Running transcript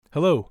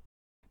Hello,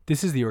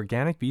 this is the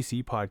Organic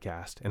BC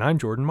podcast, and I'm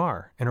Jordan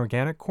Marr, an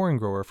organic corn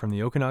grower from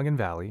the Okanagan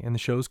Valley and the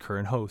show's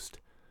current host.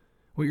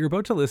 What you're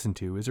about to listen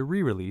to is a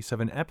re-release of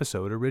an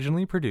episode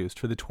originally produced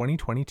for the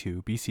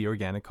 2022 BC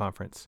Organic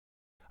Conference.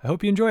 I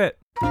hope you enjoy it!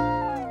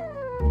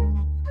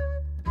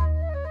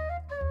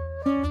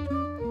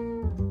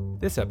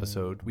 This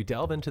episode, we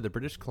delve into the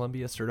British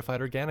Columbia Certified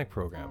Organic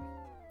Program.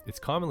 It's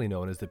commonly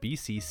known as the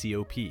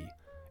BCCOP.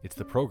 It's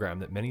the program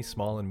that many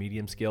small and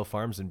medium-scale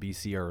farms in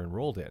BC are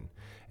enrolled in,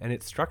 and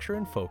its structure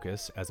and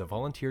focus as a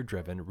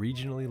volunteer-driven,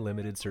 regionally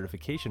limited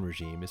certification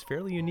regime is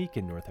fairly unique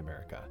in North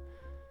America.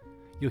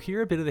 You'll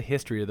hear a bit of the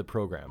history of the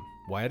program,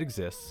 why it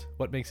exists,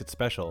 what makes it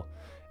special,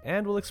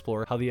 and we'll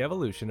explore how the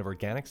evolution of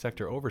organic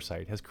sector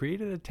oversight has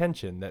created a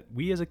tension that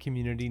we as a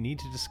community need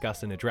to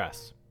discuss and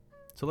address.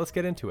 So let's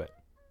get into it.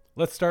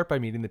 Let's start by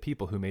meeting the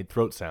people who made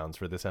throat sounds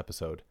for this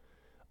episode.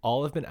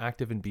 All have been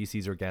active in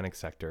BC's organic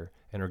sector,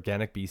 and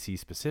Organic BC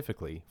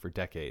specifically, for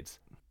decades.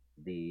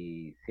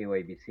 The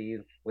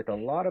COABC, with a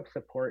lot of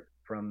support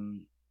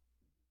from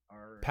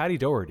our... Paddy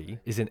Doherty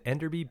is an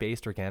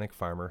Enderby-based organic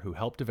farmer who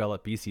helped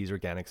develop BC's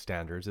organic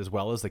standards as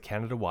well as the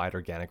Canada-wide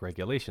organic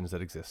regulations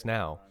that exist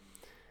now.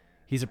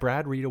 He's a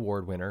Brad Reed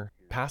Award winner,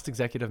 past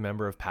executive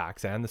member of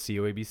PAX and the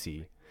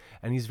COABC,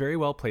 and he's very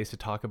well placed to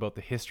talk about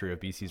the history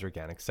of BC's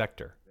organic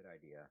sector. Good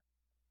idea.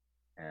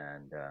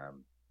 And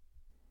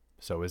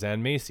so is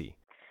Anne Macy.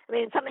 I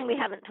mean, something we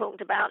haven't talked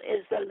about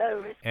is the low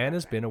risk. Anne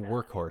has been a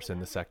workhorse in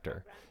the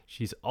sector.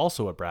 She's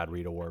also a Brad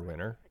Reed Award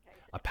winner,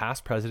 a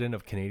past president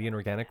of Canadian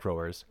Organic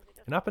Growers,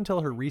 and up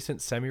until her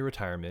recent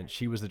semi-retirement,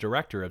 she was the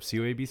director of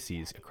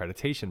COABC's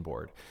accreditation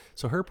board.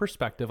 So her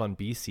perspective on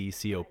BC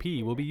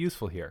COP will be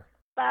useful here.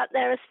 But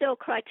there are still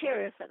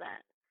criteria for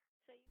that.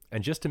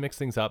 And just to mix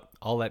things up,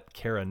 I'll let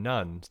Kara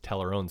Nunn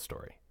tell her own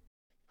story.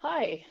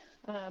 Hi.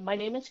 My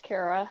name is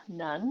Kara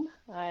Nunn.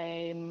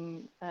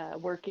 I'm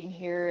working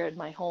here at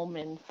my home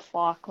in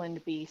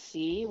Falkland,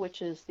 BC,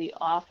 which is the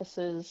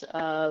offices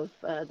of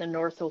the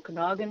North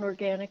Okanagan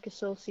Organic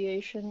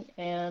Association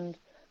and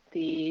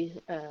the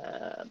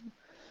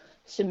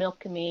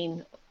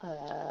Similkameen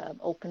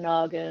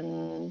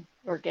Okanagan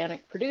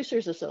Organic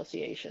Producers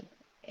Association.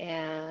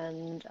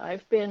 And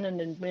I've been an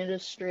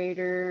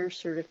administrator,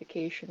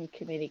 certification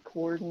committee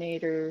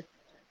coordinator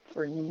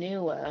for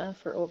NUA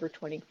for over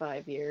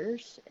 25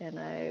 years, and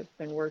I've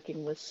been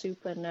working with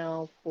SUPA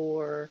now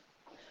for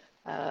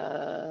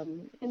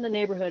in the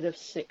neighborhood of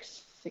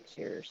six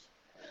years.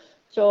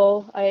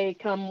 So I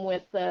come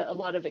with a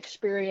lot of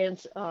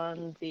experience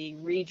on the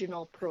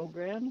regional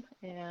program,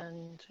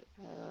 and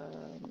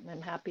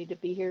I'm happy to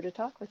be here to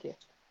talk with you.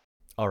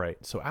 All right,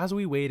 so as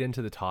we wade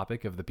into the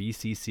topic of the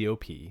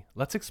BCCOP,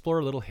 let's explore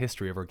a little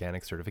history of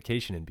organic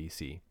certification in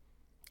BC.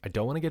 I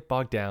don't want to get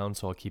bogged down,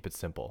 so I'll keep it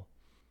simple.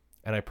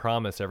 And I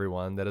promise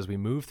everyone that as we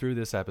move through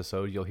this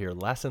episode, you'll hear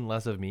less and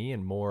less of me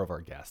and more of our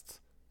guests.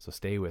 So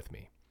stay with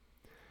me.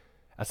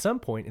 At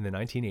some point in the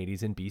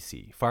 1980s in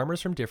BC,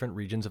 farmers from different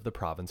regions of the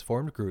province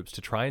formed groups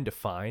to try and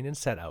define and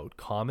set out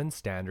common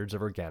standards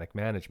of organic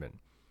management.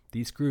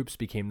 These groups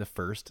became the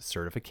first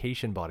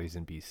certification bodies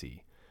in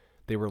BC.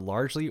 They were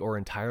largely or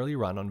entirely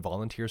run on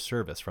volunteer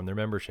service from their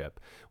membership,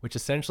 which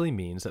essentially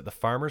means that the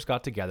farmers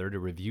got together to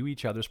review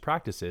each other's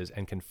practices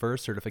and confer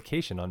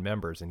certification on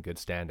members in good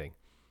standing.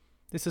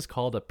 This is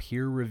called a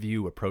peer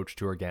review approach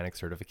to organic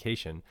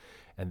certification,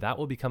 and that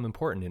will become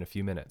important in a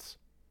few minutes.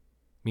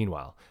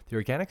 Meanwhile, the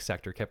organic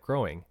sector kept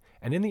growing,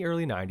 and in the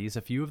early 90s,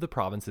 a few of the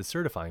province's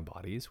certifying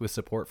bodies, with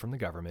support from the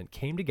government,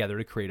 came together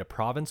to create a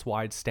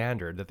province-wide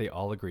standard that they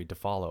all agreed to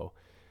follow.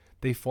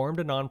 They formed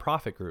a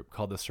non-profit group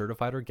called the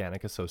Certified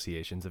Organic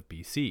Associations of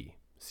BC,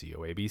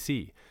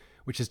 COABC,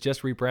 which is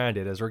just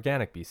rebranded as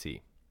Organic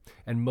BC,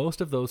 and most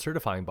of those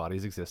certifying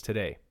bodies exist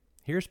today.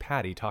 Here's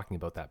Paddy talking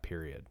about that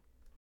period.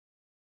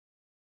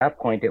 At that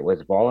point, it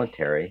was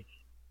voluntary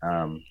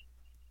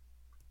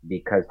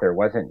because there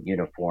wasn't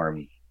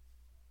uniform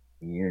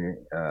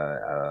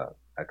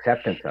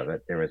acceptance of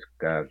it. There was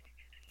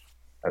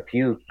a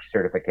few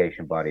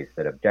certification bodies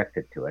that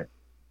objected to it.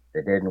 They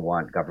didn't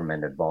want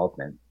government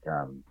involvement,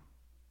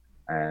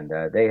 and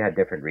they had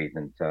different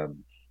reasons.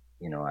 I'm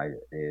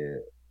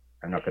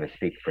not going to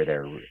speak for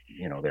their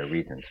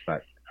reasons,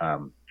 but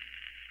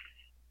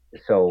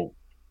so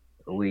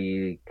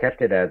we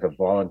kept it as a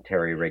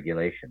voluntary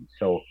regulation.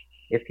 So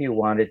if you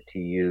wanted to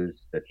use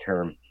the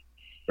term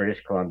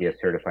British Columbia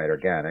Certified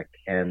Organic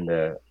and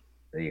the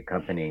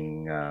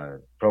accompanying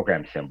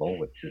program symbol,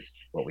 which is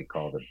what we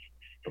call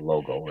the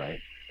logo, right?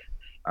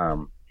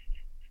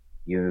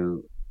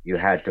 You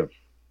had to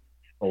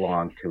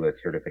belong to a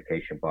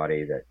certification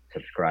body that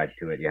subscribed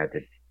to it. You had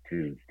to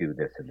do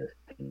this and this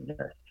and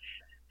this.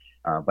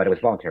 But it was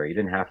voluntary. You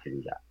didn't have to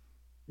do that.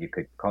 You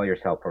could call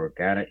yourself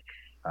organic.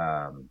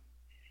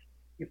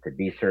 You could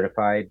be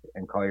certified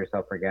and call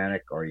yourself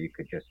organic, or you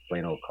could just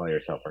plain old call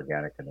yourself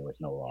organic and there was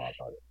no law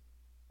about it.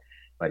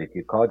 But if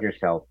you called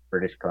yourself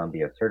British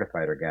Columbia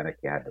Certified Organic,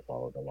 you had to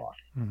follow the law.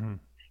 Mm-hmm.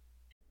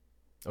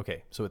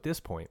 Okay, so at this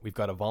point, we've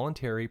got a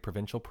voluntary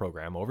provincial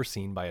program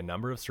overseen by a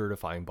number of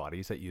certifying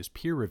bodies that use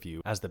peer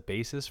review as the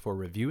basis for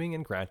reviewing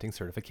and granting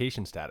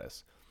certification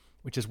status,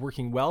 which is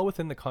working well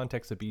within the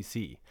context of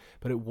BC,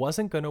 but it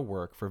wasn't going to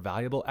work for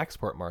valuable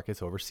export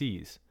markets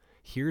overseas.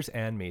 Here's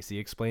Anne Macy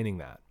explaining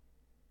that.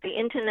 The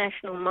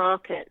international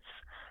markets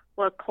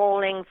were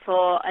calling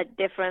for a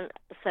different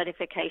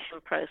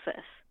certification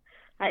process.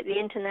 Like the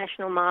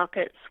international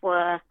markets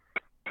were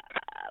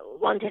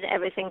wanted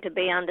everything to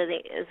be under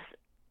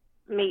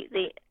meet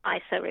the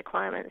ISO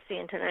requirements, the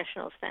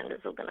International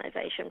Standards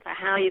Organization, for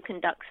how you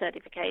conduct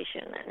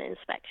certification and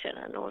inspection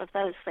and all of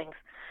those things.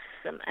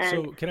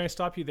 So can I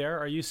stop you there?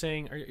 Are you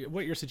saying,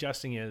 what you're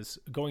suggesting is,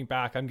 going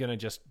back, I'm going to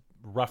just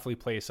roughly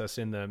place us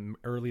in the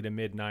early to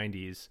mid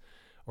 90s,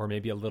 or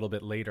maybe a little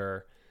bit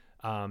later.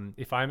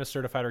 If I'm a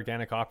certified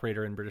organic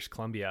operator in British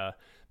Columbia,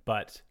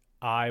 but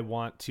I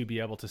want to be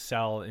able to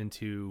sell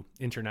into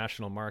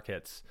international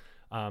markets,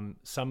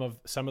 some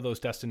of those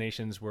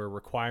destinations were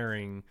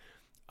requiring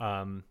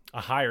a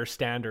higher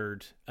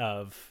standard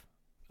of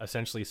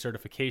essentially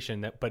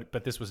certification,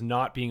 but this was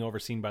not being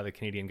overseen by the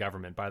Canadian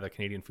government, by the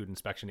Canadian Food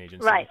Inspection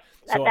Agency. Right.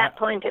 At that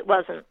point, it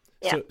wasn't.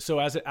 Yeah. So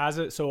I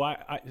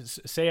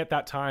say at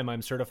that time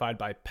I'm certified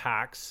by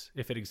PAX,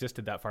 if it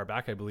existed that far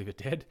back. I believe it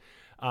did.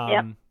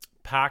 Yep.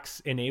 PAX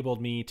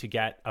enabled me to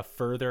get a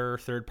further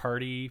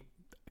third-party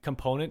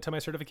component to my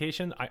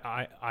certification.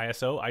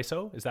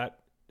 ISO, is that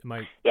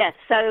my? Yes.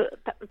 So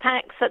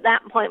PAX at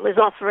that point was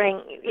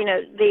offering,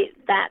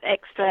 that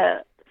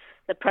extra,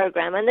 the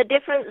program, and the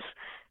difference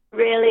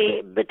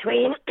really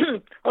between,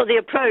 or the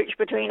approach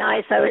between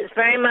ISO, it's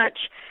very much,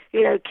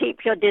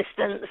 keep your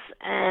distance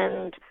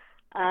and,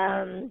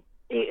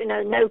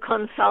 no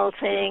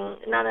consulting,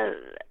 none of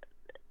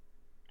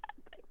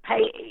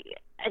pay.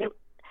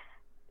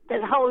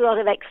 There's a whole lot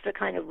of extra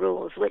kind of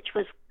rules, which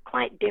was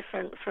quite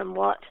different from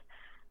what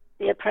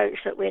the approach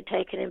that we had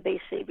taken in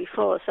BC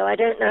before. So I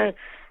don't know,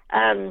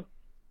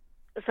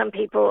 some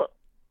people,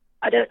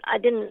 I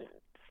didn't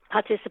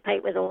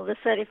participate with all the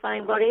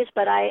certifying bodies,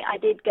 but I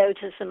did go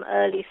to some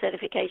early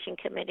certification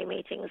committee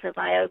meetings of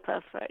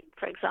IOPA,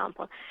 for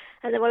example,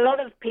 and there were a lot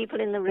of people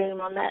in the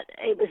room on that.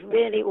 It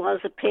was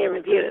a peer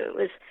review. It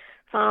was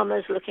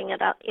farmers looking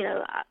at,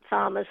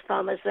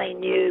 farmers they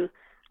knew,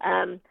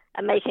 and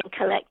making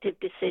collective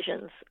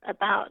decisions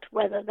about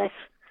whether this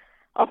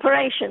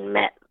operation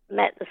met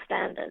the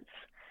standards.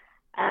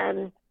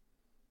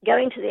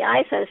 Going to the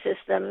ISO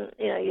system,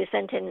 you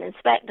sent in an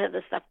inspector,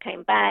 the stuff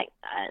came back,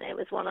 and it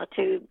was one or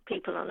two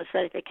people on the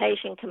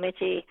certification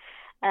committee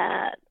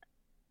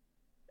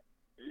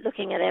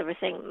looking at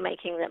everything,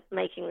 making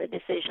the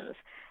decisions,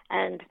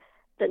 and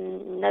the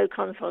no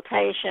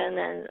consultation,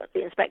 and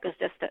the inspectors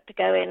just had to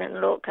go in and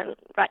look and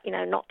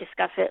not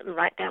discuss it and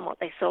write down what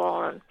they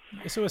saw. And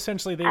so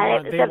essentially, it's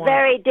a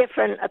very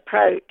different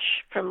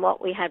approach from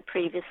what we had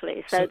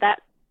previously. So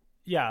that.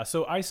 Yeah,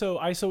 so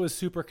ISO is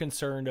super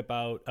concerned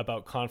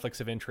about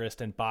conflicts of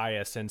interest and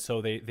bias, and so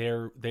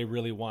they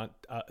really want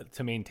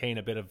to maintain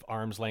a bit of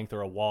arm's length or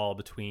a wall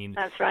between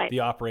the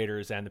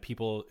operators and the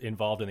people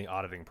involved in the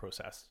auditing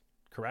process.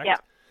 Correct?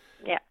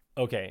 Yeah.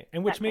 Okay,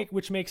 and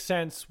which makes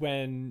sense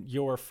when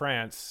you're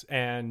France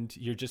and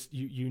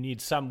you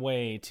need some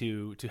way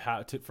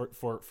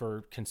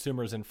for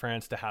consumers in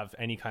France to have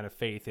any kind of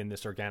faith in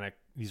these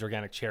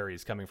organic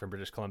cherries coming from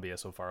British Columbia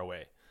so far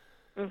away.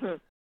 Mm-hmm.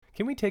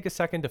 Can we take a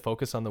second to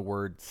focus on the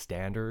word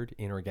standard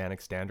in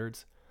organic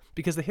standards?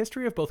 Because the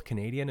history of both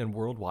Canadian and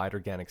worldwide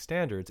organic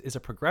standards is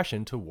a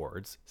progression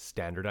towards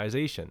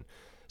standardization,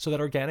 so that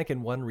organic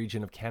in one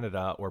region of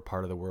Canada or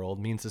part of the world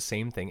means the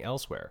same thing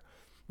elsewhere,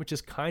 which is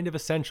kind of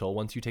essential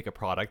once you take a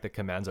product that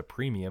commands a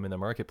premium in the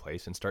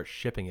marketplace and start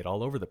shipping it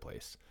all over the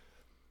place.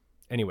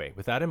 Anyway,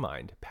 with that in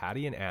mind,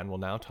 Patty and Anne will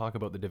now talk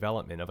about the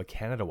development of a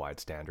Canada-wide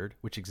standard,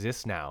 which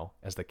exists now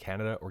as the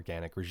Canada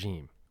Organic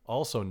Regime,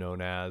 also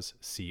known as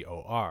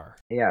COR.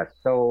 Yeah,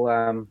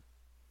 so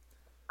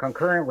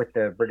concurrent with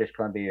the British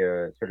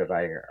Columbia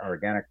Certified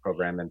Organic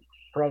Program, and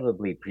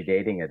probably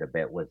predating it a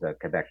bit, was a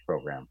Quebec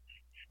program.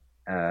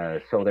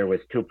 So there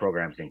was two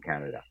programs in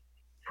Canada,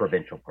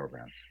 provincial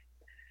programs.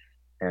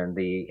 And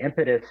the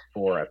impetus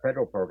for a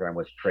federal program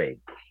was trade.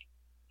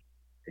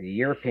 The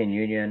European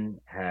Union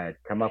had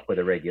come up with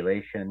a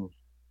regulation,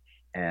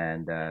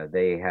 and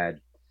they had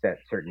set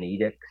certain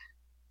edicts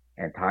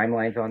and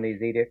timelines on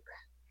these edicts,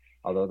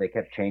 although they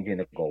kept changing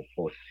the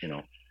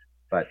goalposts,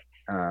 But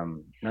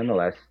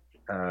nonetheless,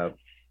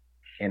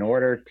 in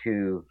order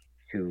to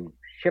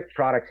ship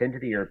products into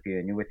the European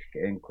Union, which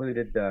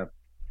included the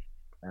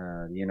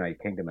United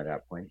Kingdom at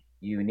that point,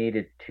 you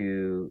needed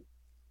to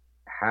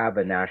have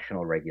a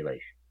national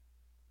regulation.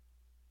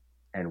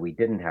 And we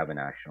didn't have a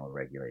national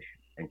regulation.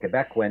 And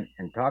Quebec went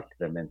and talked to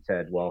them and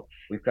said, well,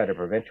 we've got a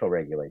provincial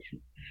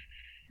regulation.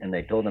 And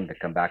they told them to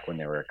come back when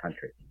they were a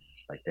country.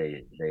 Like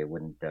they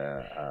wouldn't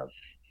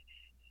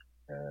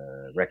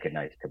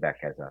recognize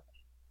Quebec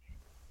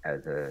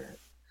as a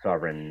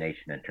sovereign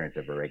nation in terms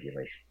of a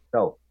regulation.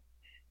 So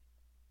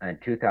in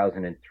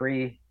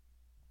 2003,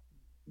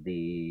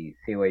 the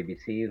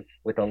COABC,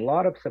 with a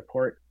lot of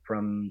support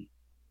from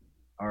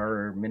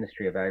our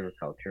Ministry of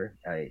Agriculture,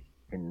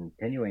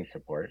 continuing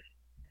support,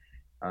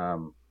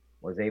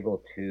 was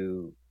able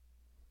to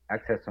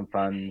access some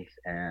funds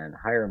and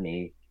hire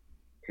me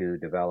to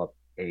develop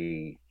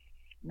a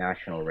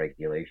national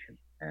regulation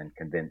and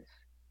convince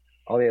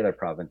all the other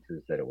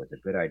provinces that it was a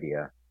good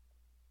idea,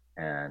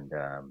 and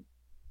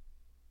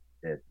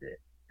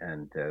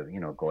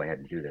go ahead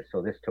and do this.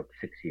 So this took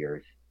 6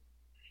 years,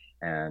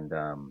 and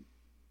the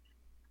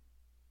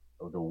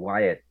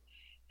why it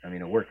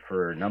worked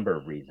for a number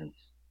of reasons,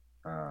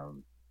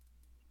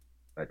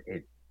 but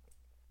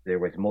there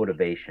was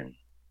motivation,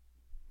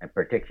 and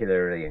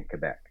particularly in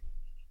Quebec.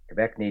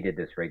 Quebec needed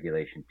this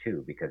regulation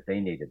too because they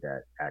needed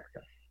that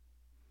access.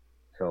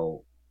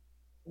 So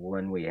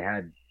when we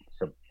had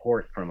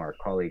support from our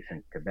colleagues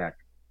in Quebec,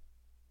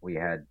 we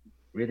had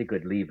really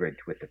good leverage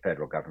with the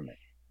federal government,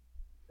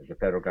 because the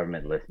federal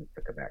government listens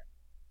to Quebec.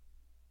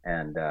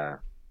 And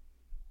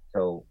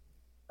so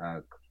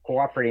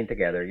cooperating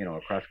together,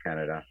 across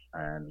Canada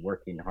and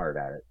working hard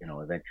at it,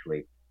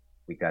 eventually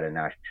we got a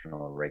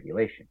national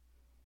regulation.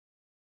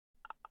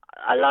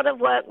 A lot of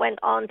work went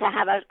on to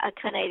have a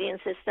Canadian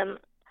system.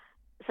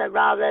 So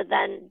rather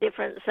than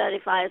different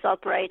certifiers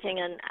operating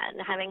and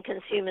having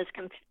consumers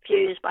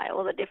confused by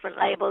all the different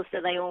labels,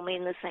 do they all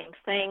mean the same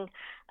thing?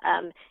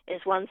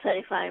 Is one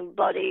certifying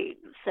body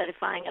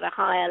certifying at a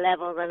higher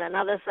level than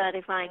another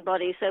certifying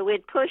body? So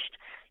we'd pushed,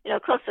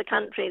 across the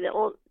country, that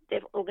all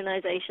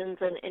organizations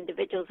and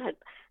individuals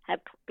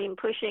had been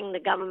pushing the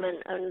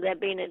government, and there had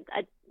been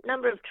a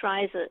number of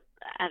tries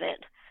at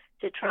it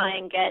to try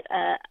and get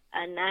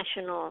a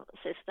national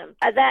system.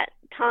 At that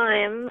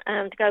time,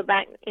 to go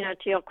back,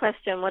 to your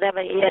question,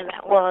 whatever year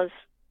that was,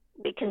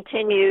 we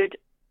continued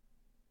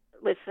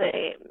with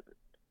the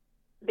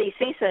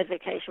BC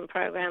certification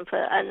program,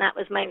 and that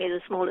was mainly the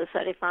smaller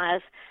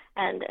certifiers.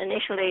 And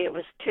initially it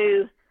was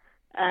 2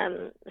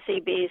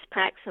 CBs,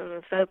 PACs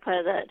and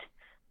FOPA, that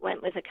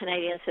went with a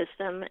Canadian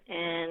system,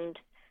 and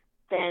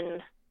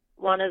then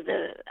one of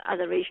the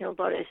other regional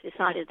bodies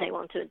decided they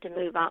wanted to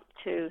move up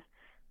to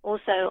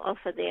also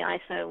offer the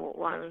ISO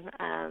one.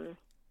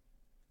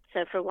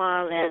 So for a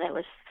while there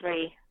was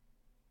 3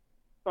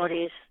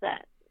 bodies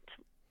that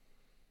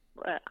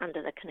were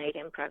under the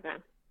Canadian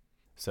program.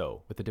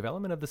 So, with the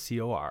development of the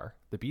COR,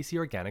 the BC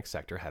organic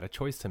sector had a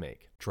choice to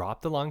make: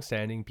 drop the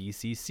long-standing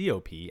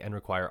BCCOP and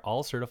require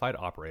all certified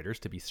operators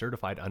to be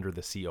certified under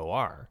the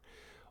COR,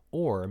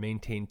 or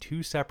maintain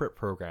 2 separate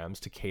programs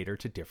to cater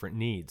to different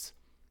needs.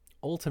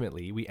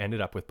 Ultimately, we ended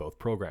up with both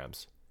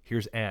programs.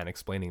 Here's Anne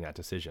explaining that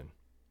decision.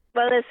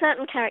 Well, there's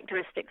certain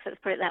characteristics, let's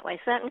put it that way,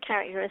 certain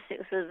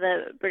characteristics of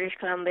the British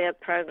Columbia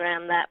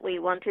program that we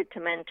wanted to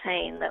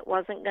maintain that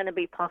wasn't going to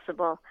be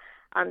possible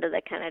under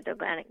the Canada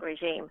Organic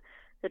regime.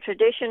 The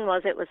tradition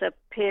was it was a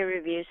peer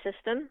review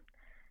system,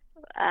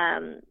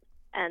 and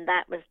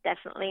that was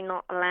definitely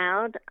not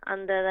allowed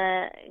under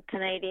the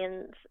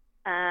Canadians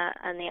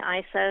and the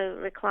ISO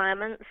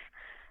requirements.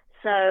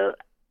 So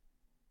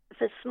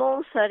for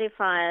small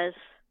certifiers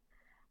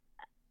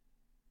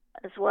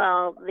as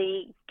well,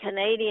 the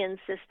Canadian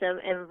system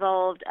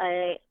involved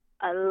a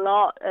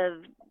lot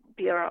of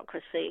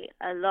bureaucracy,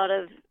 a lot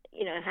of,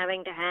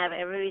 having to have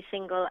every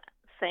single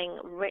thing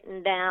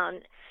written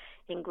down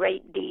in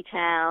great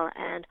detail,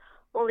 and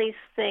all these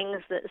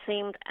things that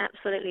seemed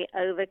absolutely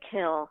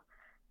overkill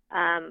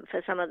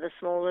for some of the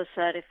smaller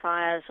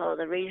certifiers or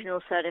the regional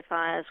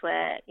certifiers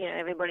where,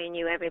 everybody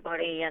knew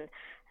everybody, and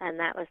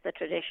that was the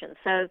tradition.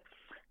 So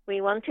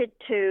we wanted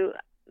to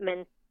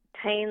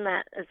maintain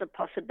that as a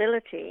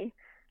possibility.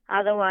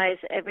 Otherwise,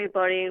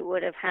 everybody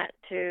would have had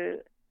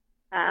to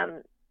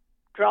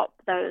drop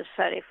those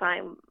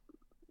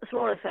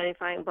smaller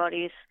certifying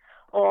bodies,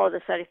 or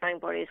the certifying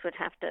bodies would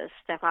have to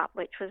step up,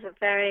 which was a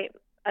very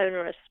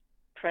onerous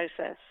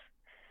process.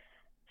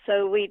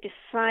 So we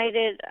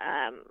decided,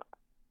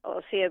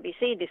 or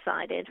COBC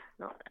decided,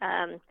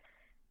 at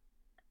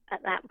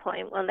that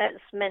point, well,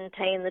 let's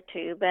maintain the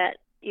 2, but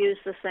use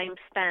the same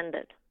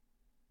standard.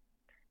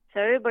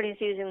 So everybody's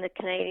using the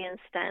Canadian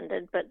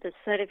standard, but the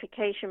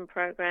certification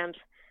programs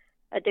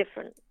are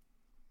different.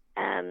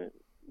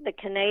 The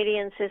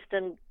Canadian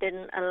system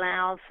didn't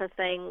allow for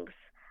things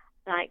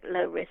like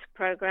low-risk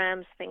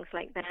programs, things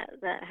like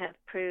that have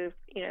proved,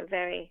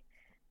 very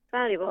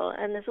valuable.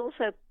 And there's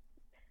also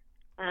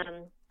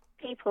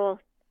people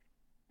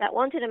that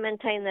wanted to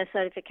maintain their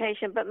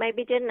certification, but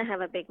maybe didn't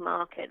have a big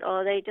market,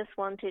 or they just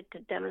wanted to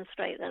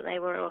demonstrate that they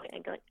were an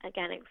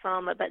organic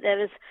farmer. But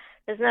there's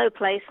no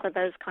place for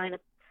those kind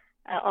of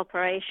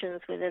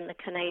operations within the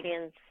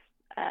Canadian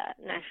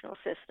national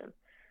system.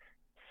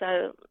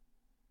 So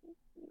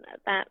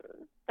that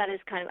is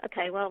kind of,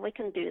 okay, well, we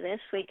can do this.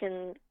 We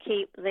can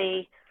keep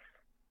the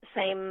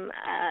same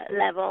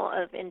level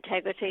of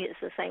integrity.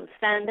 It's the same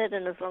standard,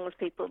 and as long as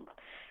people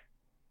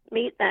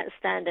meet that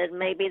standard,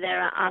 maybe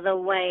there are other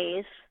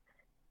ways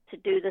to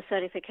do the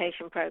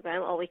certification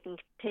program, or we can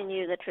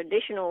continue the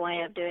traditional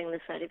way of doing the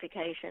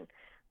certification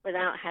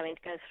without having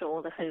to go through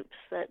all the hoops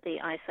that the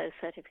ISO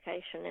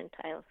certification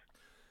entails.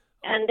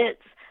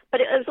 But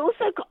it was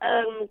also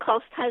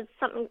cost has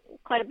something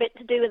quite a bit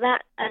to do with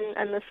that,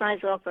 and the size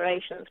of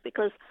operations,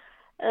 because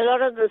a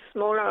lot of the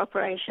smaller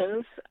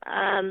operations,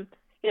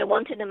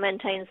 wanted to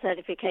maintain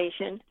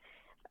certification.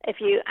 If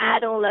you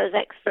add all those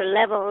extra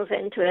levels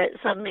into it,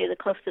 suddenly the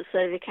cost of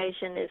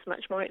certification is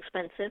much more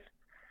expensive.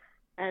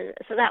 And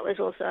so that was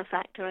also a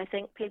factor. I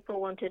think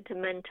people wanted to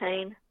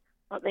maintain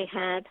what they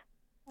had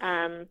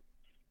and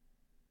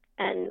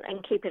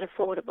keep it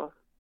affordable.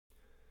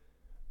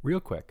 Real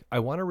quick, I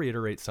want to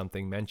reiterate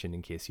something mentioned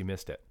in case you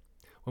missed it.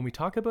 When we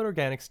talk about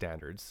organic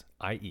standards,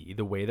 i.e.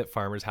 the way that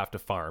farmers have to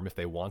farm if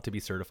they want to be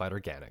certified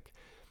organic,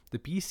 the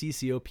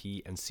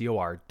BCCOP and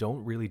COR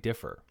don't really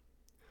differ.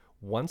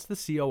 Once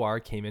the COR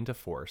came into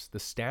force, the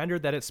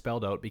standard that it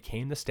spelled out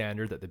became the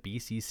standard that the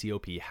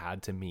BCCOP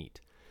had to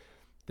meet.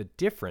 The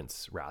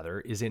difference, rather,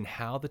 is in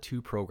how the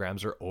two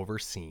programs are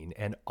overseen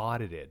and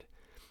audited.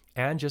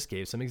 Anne just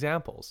gave some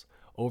examples.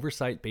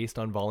 Oversight based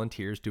on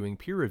volunteers doing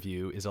peer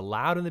review is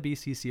allowed in the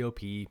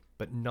BCCOP,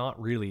 but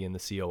not really in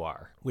the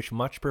COR, which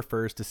much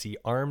prefers to see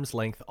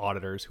arm's-length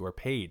auditors who are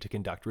paid to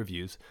conduct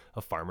reviews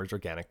of farmers'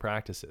 organic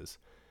practices.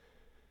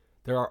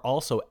 There are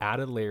also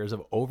added layers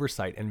of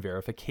oversight and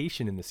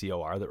verification in the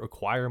COR that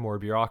require more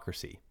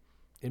bureaucracy.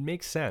 It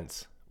makes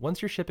sense.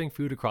 Once you're shipping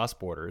food across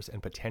borders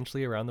and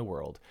potentially around the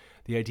world,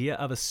 the idea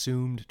of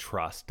assumed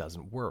trust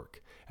doesn't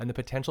work, and the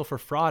potential for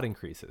fraud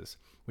increases,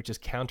 which is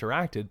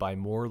counteracted by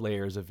more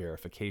layers of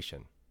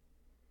verification.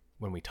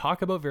 When we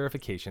talk about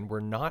verification, we're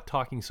not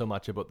talking so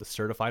much about the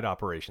certified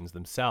operations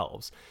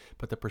themselves,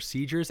 but the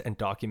procedures and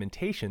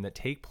documentation that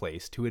take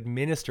place to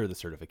administer the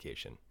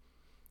certification.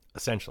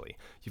 Essentially,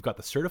 you've got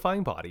the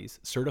certifying bodies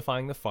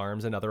certifying the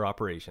farms and other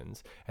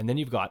operations, and then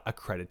you've got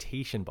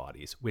accreditation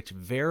bodies, which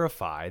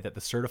verify that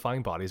the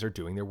certifying bodies are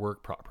doing their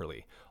work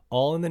properly,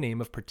 all in the name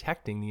of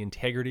protecting the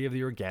integrity of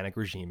the organic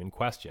regime in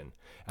question,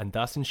 and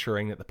thus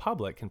ensuring that the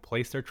public can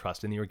place their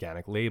trust in the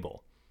organic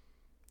label.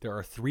 There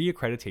are 3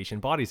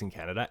 accreditation bodies in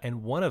Canada,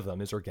 and one of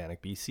them is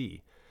Organic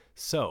BC.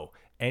 So,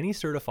 any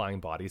certifying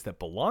bodies that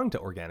belong to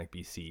Organic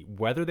BC,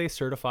 whether they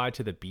certify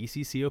to the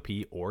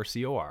BCCOP or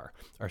COR,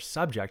 are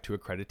subject to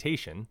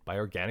accreditation by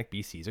Organic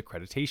BC's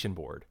Accreditation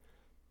Board.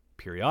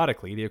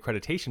 Periodically, the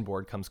Accreditation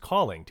Board comes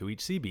calling to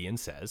each CB and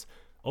says,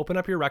 "Open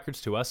up your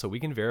records to us so we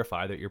can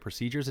verify that your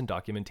procedures and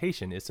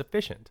documentation is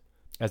sufficient."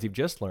 As you've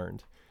just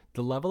learned,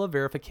 the level of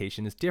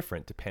verification is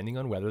different depending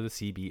on whether the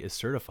CB is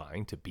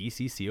certifying to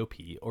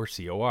BCCOP or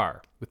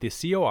COR, with the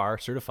COR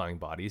certifying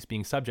bodies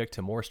being subject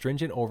to more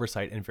stringent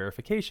oversight and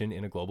verification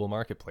in a global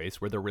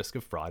marketplace where the risk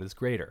of fraud is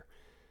greater.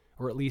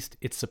 Or at least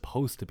it's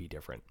supposed to be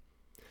different.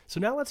 So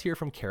now let's hear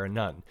from Kara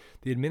Nunn,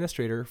 the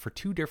administrator for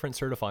 2 different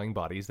certifying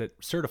bodies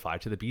that certify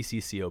to the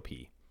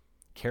BCCOP.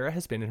 Kara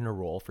has been in her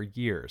role for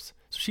years,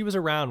 so she was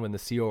around when the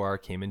COR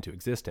came into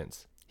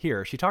existence.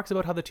 Here, she talks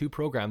about how the 2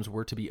 programs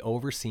were to be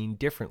overseen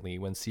differently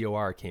when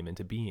COR came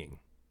into being.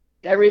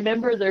 I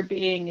remember there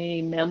being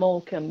a memo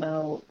come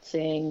out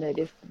saying that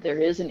if there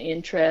is an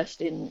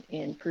interest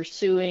in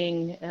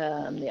pursuing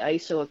the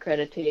ISO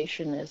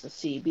accreditation as a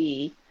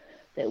CB,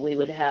 that we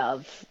would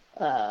have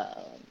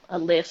a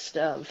list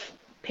of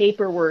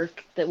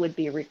paperwork that would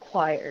be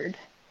required.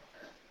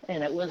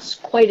 And it was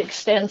quite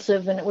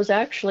extensive, and it was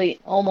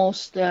actually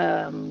almost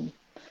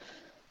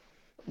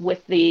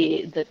with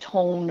the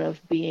tone of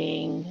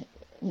being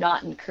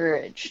not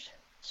encouraged,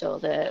 so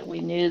that we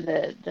knew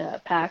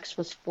that PAX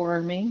was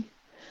forming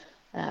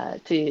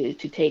to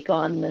take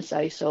on this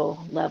ISO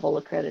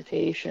level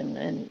accreditation.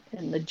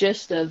 And the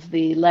gist of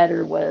the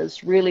letter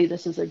was really,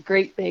 this is a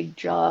great big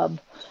job,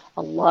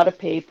 a lot of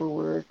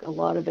paperwork, a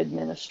lot of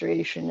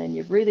administration, and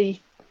you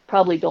really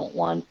probably don't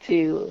want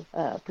to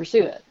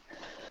pursue it.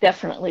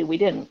 Definitely we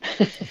didn't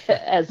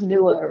as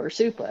NUA or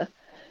SUPA.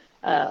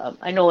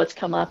 I know it's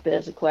come up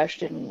as a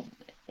question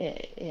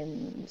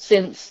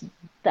since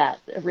that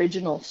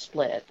original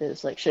split,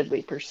 is like, should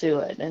we pursue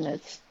it? And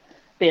it's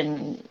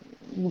been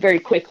very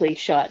quickly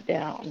shot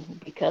down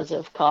because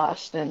of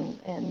cost and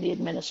the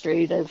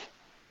administrative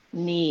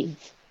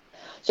needs.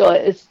 So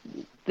it's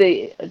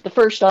the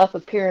first off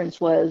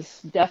appearance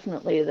was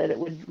definitely that it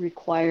would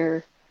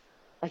require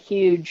a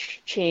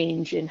huge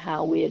change in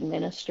how we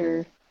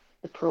administer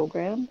the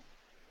program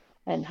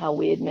and how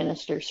we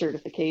administer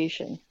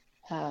certification.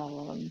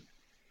 And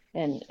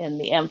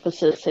the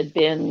emphasis had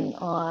been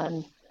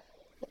on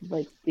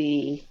like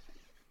the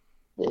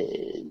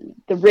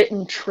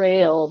written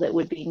trail that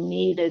would be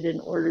needed in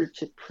order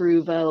to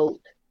prove out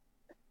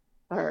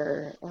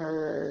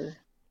our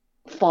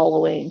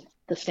following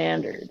the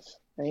standards,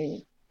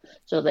 right?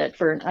 So that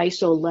for an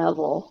ISO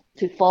level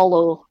to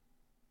follow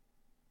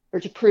or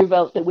to prove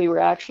out that we were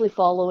actually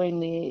following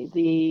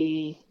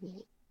the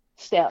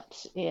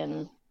steps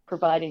in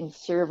providing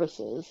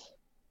services,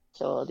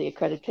 so the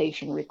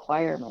accreditation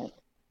requirement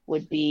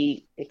would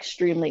be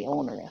extremely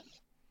onerous.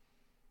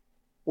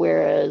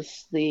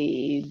 Whereas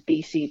the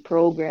BC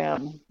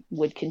program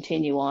would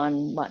continue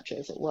on much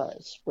as it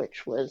was,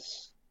 which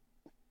was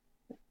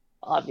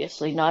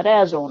obviously not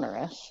as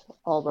onerous,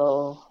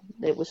 although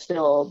there was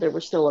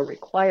still a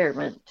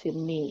requirement to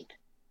meet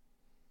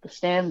the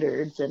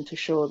standards and to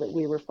show that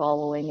we were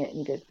following it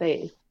in good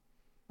faith.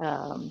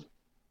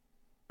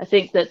 I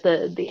think that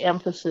the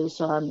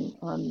emphasis on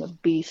the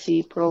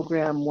BC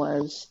program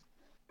was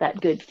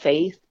that good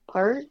faith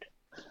part.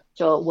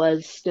 So it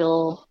was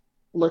still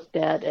looked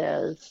at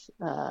as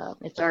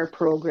it's our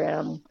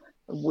program.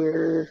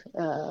 We're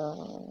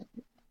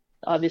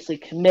obviously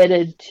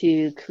committed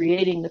to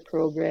creating the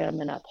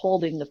program and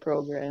upholding the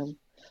program.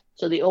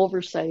 So the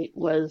oversight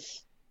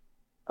was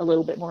a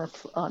little bit more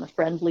on a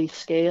friendly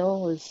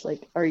scale. It's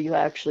like, are you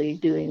actually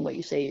doing what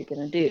you say you're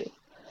going to do?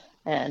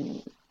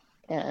 And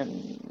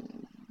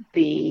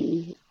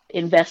the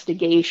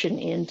investigation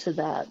into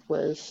that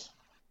was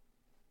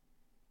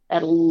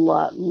at a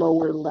lot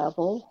lower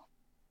level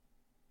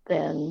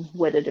than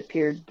what it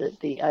appeared that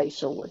the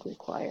ISO would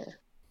require.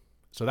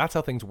 So that's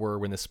how things were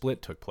when the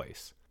split took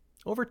place.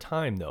 Over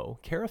time, though,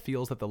 Kara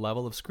feels that the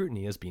level of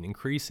scrutiny has been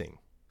increasing.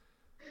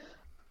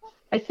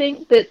 I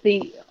think that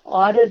the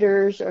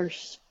auditors are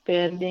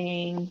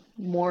spending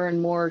more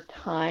and more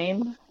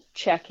time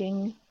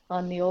checking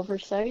on the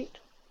oversight.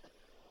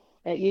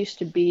 It used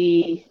to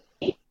be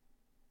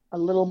a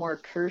little more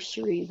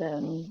cursory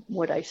than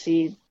what I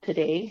see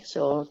today.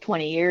 So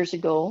 20 years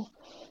ago,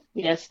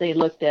 yes, they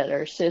looked at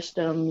our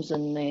systems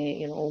and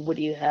they, what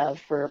do you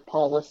have for a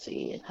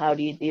policy and how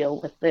do you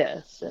deal with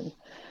this?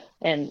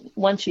 And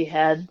once you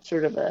had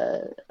sort of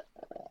a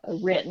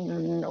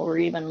written or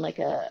even like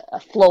a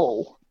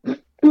flow,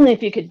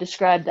 if you could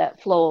describe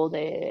that flow,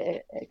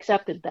 they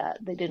accepted that.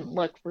 They didn't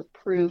look for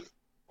proof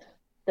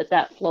that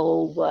that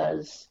flow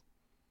was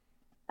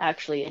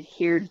actually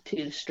adhered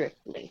to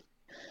strictly.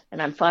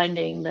 And I'm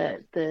finding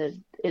that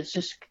it's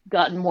just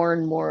gotten more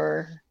and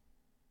more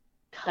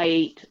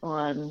tight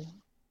on,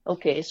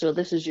 okay, so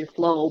this is your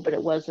flow, but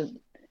it wasn't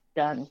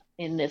done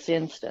in this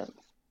instance,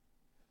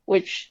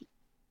 which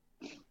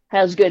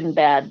has good and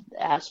bad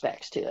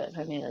aspects to it.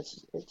 I mean,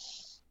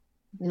 it's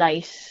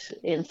nice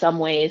in some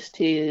ways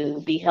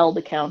to be held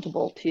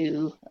accountable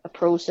to a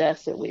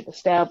process that we've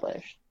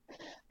established.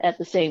 At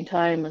the same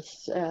time,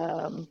 it's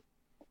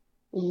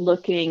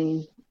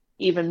looking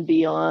even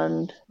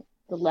beyond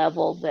the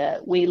level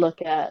that we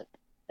look at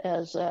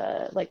as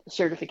like the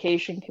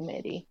certification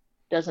committee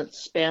doesn't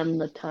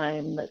spend the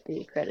time that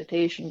the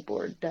accreditation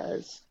board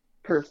does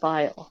per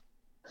file,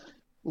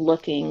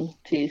 looking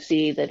to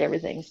see that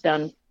everything's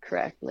done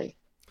correctly.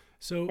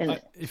 So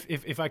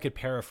if I could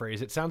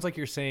paraphrase, it sounds like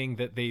you're saying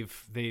that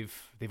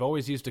they've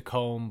always used a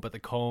comb, but the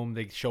comb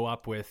they show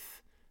up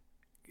with,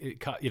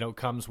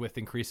 comes with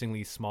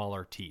increasingly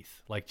smaller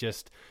teeth, like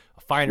just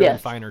a finer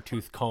and finer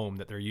tooth comb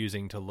that they're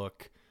using to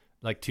look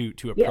like to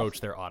approach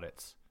their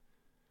audits.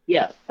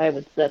 Yeah,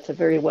 that's a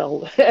very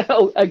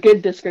a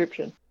good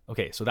description.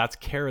 Okay, so that's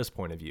Kara's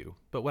point of view.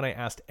 But when I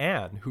asked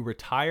Anne, who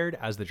retired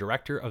as the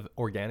director of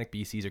Organic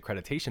BC's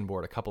accreditation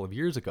board a couple of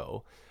years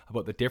ago,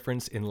 about the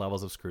difference in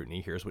levels of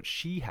scrutiny, here's what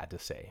she had to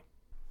say.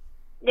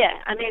 Yeah,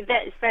 I mean,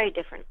 that is very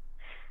different.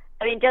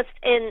 I mean,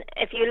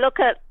 if you look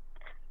at,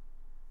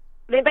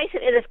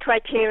 basically there's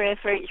criteria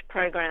for each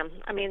program.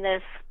 I mean,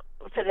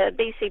 for the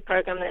BC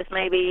program, there's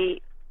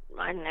maybe,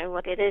 I don't know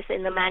what it is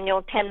in the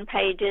manual, 10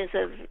 pages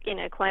of,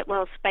 quite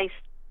well spaced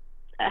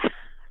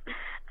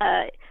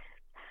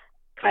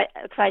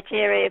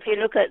criteria. If you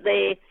look at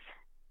the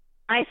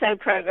ISO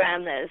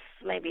program, there's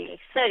maybe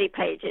 30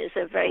 pages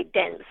of very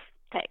dense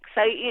text.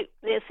 So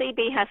the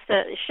CB has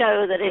to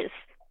show that it's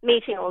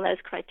meeting all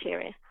those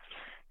criteria.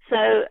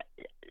 So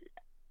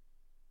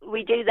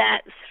we do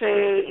that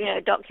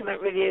through,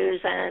 document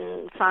reviews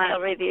and file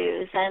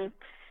reviews. And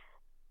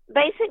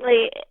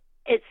basically,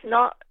 it's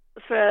not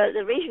for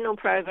the regional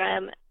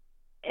program.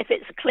 If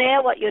it's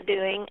clear what you're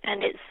doing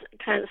and it's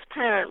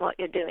transparent what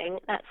you're doing,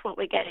 that's what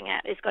we're getting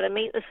at. It's got to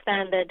meet the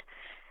standard.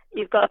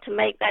 You've got to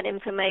make that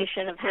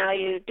information of how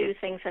you do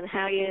things and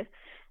how you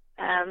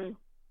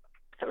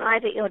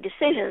arrive at your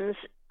decisions.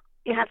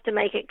 You have to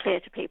make it clear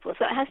to people.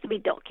 So it has to be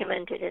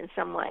documented in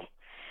some way.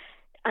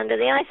 Under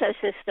the ISO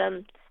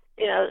system,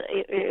 you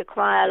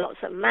require lots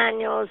of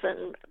manuals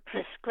and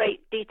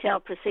great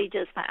detailed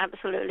procedures for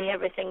absolutely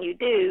everything you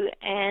do,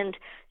 and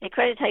the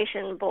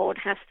accreditation board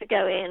has to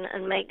go in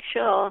and make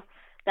sure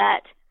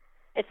that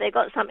if they've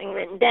got something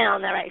written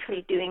down, they're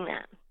actually doing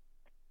that.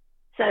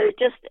 So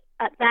just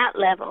at that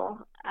level,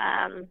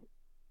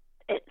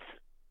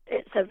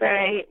 it's a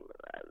very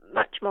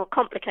much more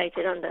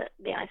complicated under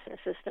the ISO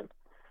system.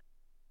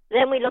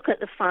 Then we look at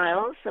the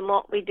files, and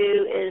what we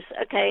do is,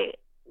 okay,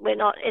 we're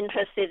not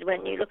interested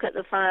when you look at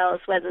the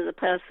files whether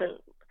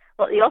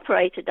what the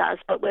operator does,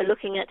 but we're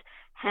looking at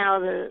how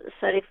the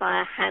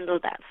certifier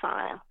handled that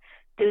file.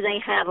 Do they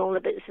have all the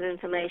bits of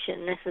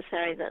information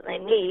necessary that they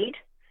need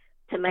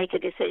to make a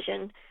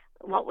decision?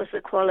 What was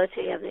the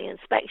quality of the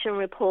inspection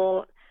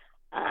report?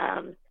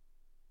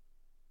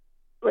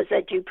 Was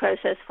there due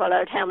process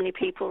followed? How many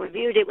people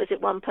reviewed it? Was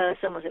it one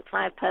person? Was it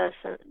 5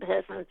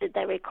 persons? Did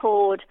they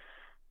record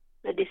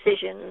the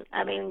decision?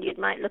 I mean, you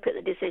might look at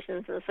the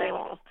decisions and say,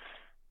 well,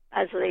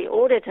 as the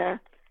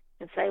auditor,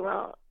 and say,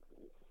 well,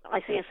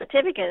 I see a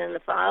certificate in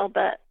the file,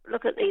 but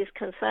look at these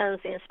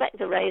concerns the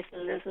inspector raised,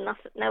 and there's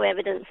no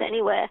evidence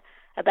anywhere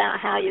about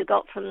how you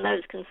got from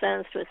those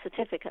concerns to a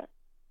certificate.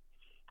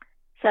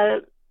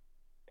 So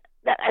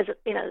that, as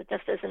you know,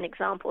 just as an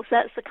example, so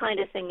that's the kind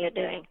of thing you're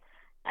doing,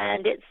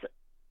 and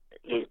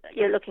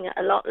you're looking at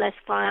a lot less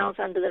files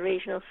under the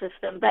regional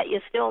system, but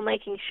you're still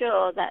making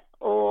sure that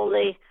all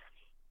the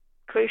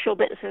crucial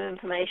bits of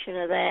information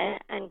are there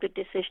and good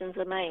decisions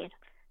are made.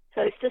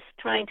 So it's just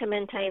trying to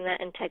maintain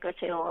that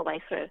integrity all the way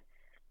through.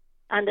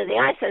 Under the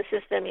ISO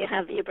system,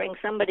 you bring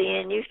somebody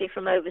in, usually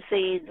from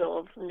overseas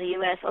or from the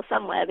US or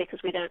somewhere, because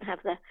we don't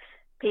have the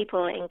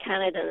people in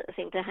Canada that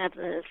seem to have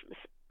the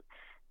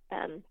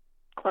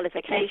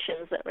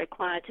qualifications that are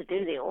required to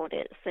do the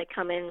audits. They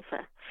come in for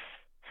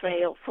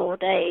 3 or 4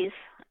 days,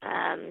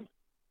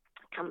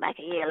 come back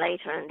a year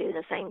later and do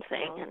the same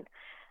thing and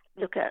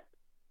look at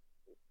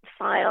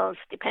files.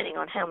 Depending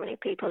on how many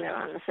people are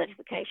on the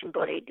certification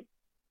body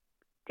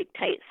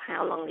dictates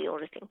how long the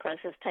auditing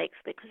process takes,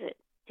 because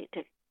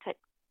it's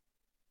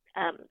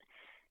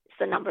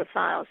the number of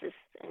files is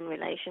in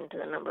relation to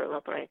the number of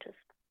operators.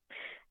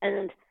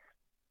 And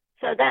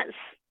so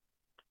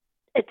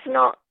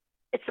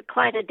it's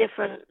quite a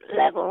different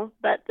level,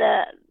 but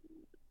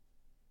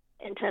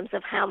in terms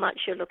of how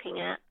much you're looking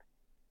at.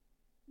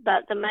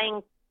 But the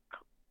main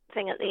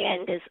thing at the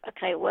end is,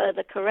 okay, were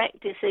the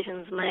correct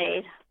decisions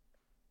made?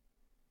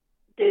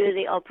 Do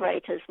the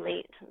operators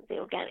meet the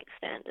organic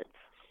standards?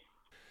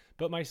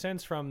 But my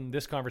sense from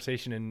this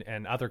conversation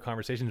and other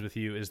conversations with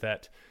you is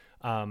that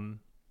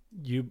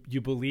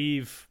you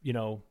believe,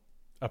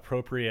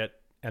 appropriate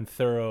and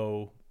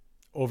thorough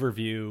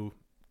overview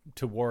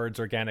towards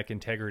organic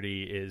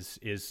integrity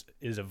is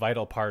a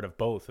vital part of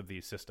both of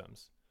these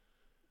systems.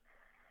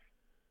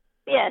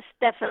 Yes,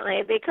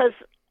 definitely, because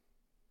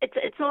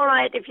it's all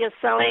right if you're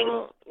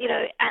selling,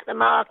 at the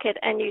market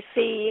and you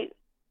see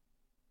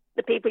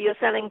the people you're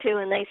selling to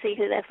and they see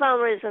who their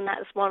farmer is, and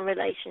that's one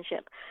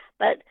relationship.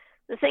 But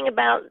the thing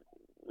about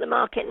the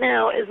market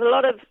now is a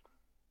lot of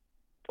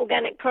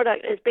organic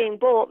product is being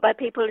bought by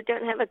people who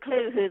don't have a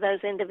clue who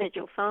those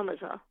individual farmers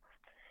are.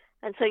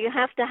 And so you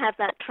have to have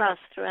that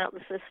trust throughout the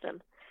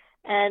system.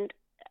 And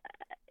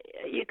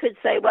you could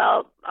say,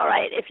 well, all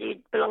right, if you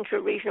belong to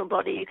a regional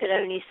body, you could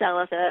only sell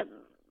as a,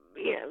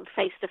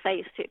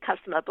 face-to-face to your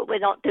customer, but we're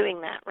not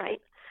doing that,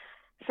 right?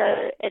 So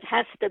it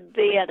has to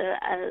be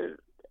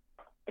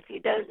if you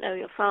don't know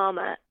your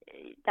farmer,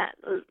 that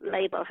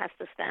label has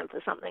to stand for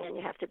something, and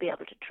you have to be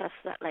able to trust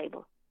that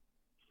label.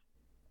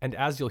 And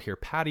as you'll hear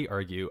Patty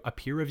argue, a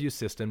peer review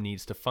system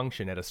needs to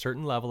function at a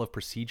certain level of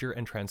procedure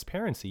and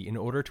transparency in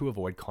order to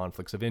avoid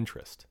conflicts of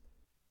interest.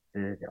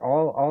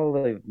 All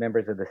the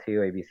members of the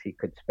COABC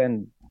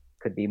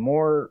could be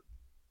more,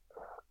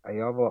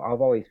 I've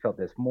always felt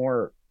this,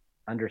 more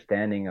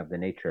understanding of the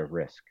nature of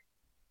risk.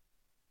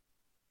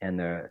 And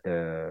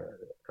the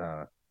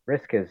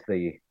risk is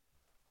the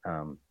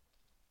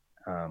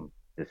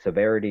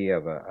severity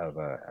of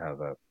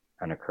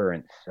an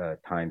occurrence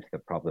times the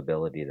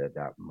probability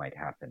that might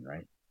happen,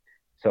 right?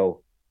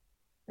 So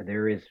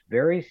there is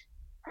very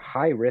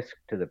high risk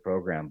to the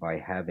program by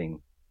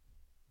having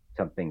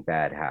something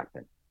bad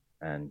happen,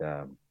 and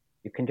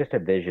you can just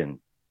envision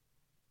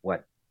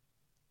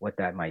what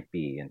that might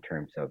be in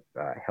terms of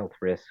health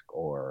risk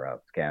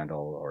or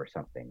scandal or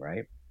something,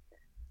 right?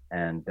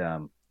 And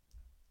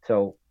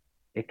so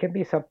it can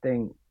be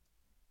something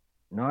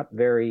not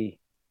very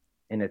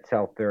in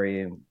itself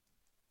very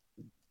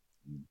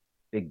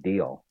big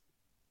deal,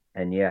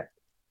 and yet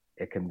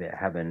it can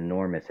have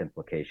enormous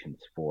implications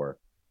for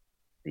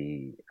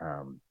the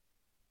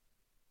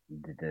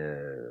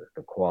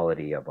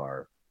quality of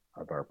our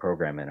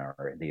program and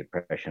the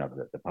impression of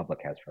the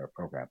public has for our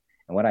program.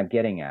 And what I'm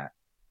getting at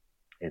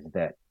is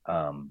that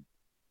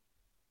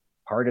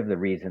part of the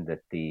reason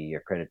that the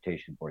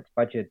accreditation board's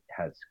budget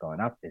has gone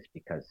up is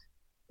because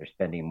they're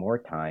spending more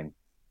time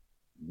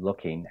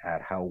looking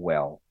at how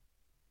well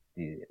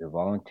the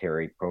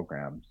voluntary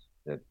programs,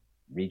 the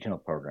regional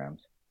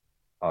programs,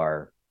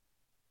 are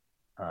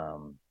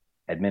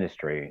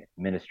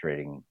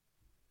administrating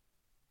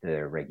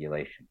the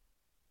regulation.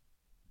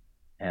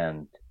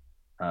 And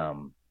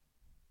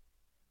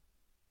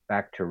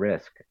back to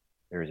risk,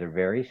 there's a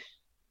very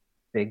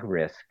big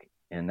risk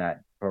in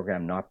that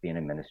program not being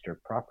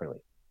administered properly.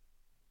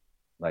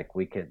 Like,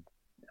 we could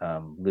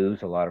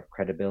lose a lot of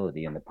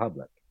credibility in the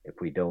public if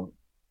we don't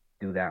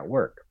do that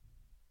work.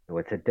 So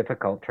it's a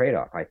difficult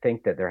trade-off. I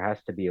think that there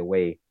has to be a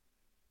way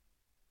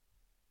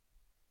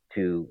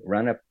to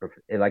run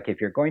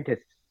if you're going to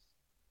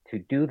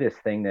do this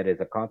thing that is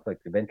a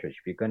conflict of interest,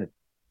 if you're going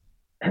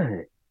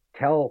to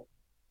tell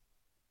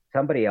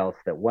somebody else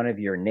that one of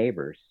your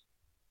neighbors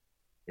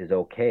is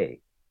okay,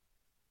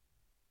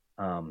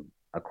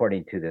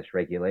 according to this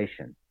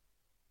regulation,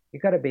 you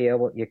got to be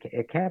able.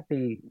 It can't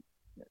be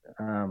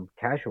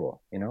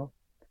casual,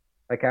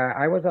 Like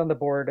I was on the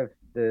board of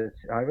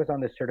I was on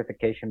the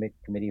certification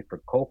committee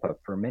for COPA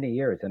for many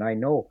years, and I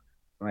know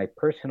my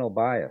personal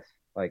bias.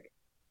 Like,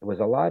 it was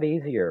a lot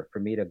easier for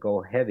me to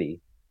go heavy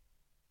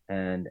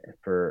And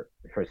for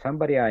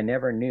somebody I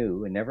never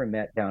knew and never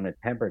met down in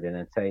Pemberton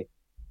and say,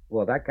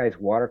 well, that guy's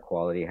water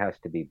quality has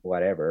to be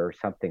whatever or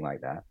something like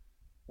that,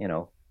 you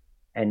know,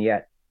 and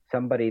yet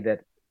somebody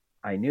that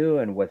I knew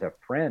and was a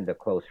friend, a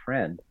close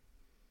friend,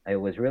 it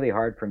was really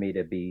hard for me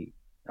to be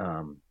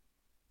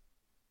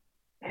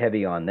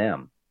heavy on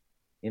them.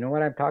 You know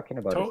what I'm talking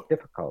about? It's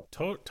difficult.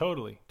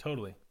 Totally.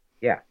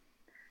 Yeah.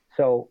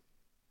 So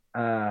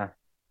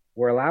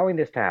we're allowing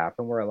this to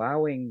happen. We're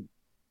allowing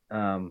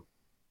a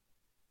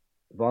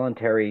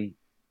voluntary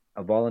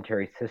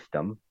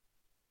system.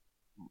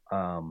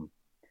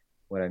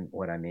 What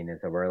I mean is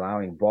that we're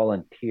allowing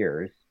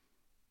volunteers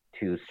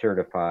to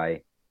certify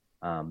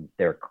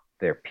their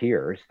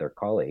peers, their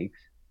colleagues.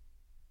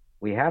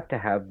 We have to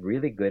have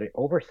really good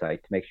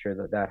oversight to make sure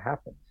that that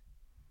happens.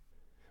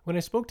 When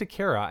I spoke to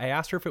Kara, I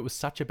asked her if it was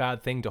such a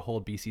bad thing to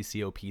hold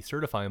BCCOP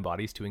certifying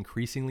bodies to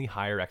increasingly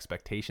higher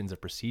expectations of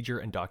procedure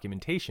and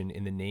documentation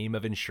in the name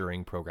of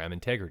ensuring program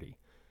integrity.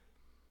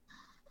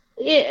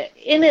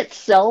 In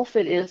itself,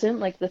 it isn't.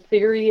 Like, the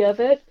theory of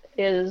it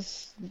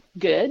is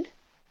good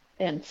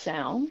and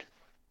sound.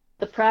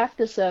 The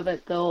practice of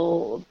it,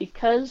 though,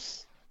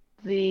 because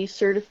the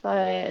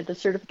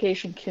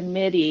certification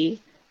committee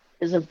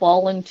is a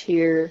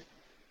volunteer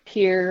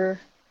peer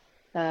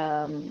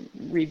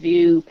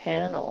review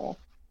panel.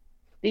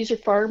 These are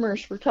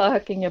farmers we're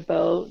talking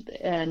about,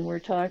 and we're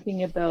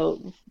talking about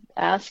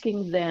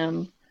asking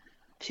them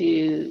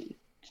to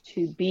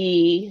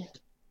be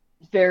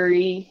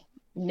very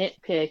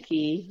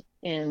nitpicky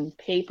in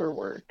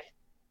paperwork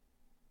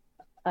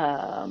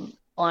on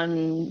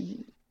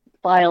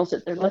files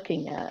that they're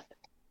looking at.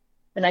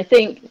 And I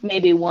think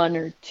maybe one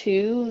or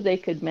two they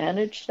could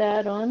manage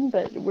that on,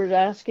 but we're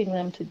asking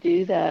them to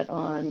do that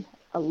on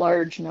a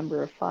large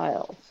number of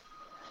files.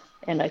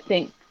 And I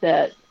think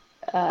that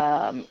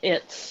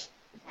it's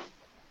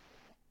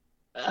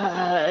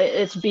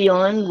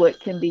beyond what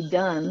can be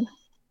done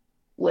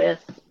with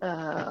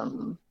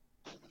a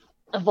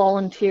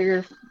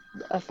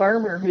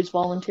farmer who's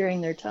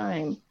volunteering their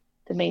time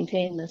to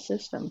maintain the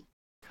system.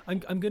 I'm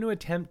going to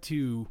attempt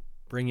to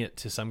bring it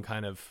to some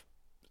kind of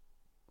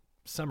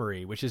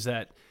summary, which is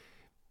that,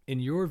 in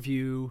your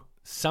view,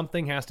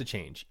 something has to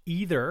change.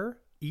 Either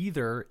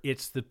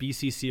it's the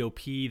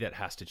BCCOP that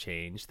has to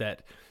change,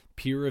 that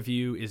peer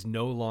review is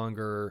no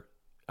longer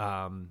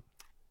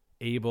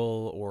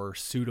able or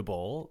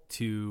suitable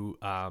to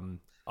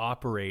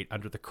operate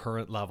under the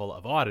current level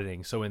of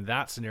auditing. So in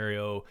that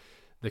scenario,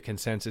 the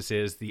consensus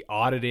is the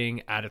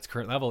auditing at its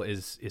current level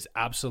is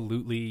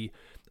absolutely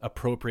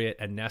appropriate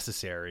and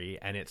necessary,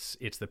 and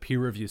it's the peer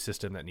review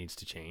system that needs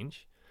to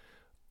change.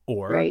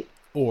 Or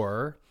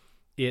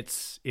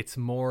it's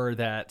more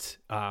that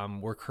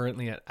we're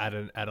currently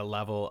at a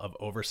level of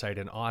oversight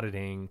and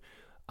auditing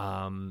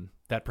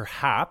that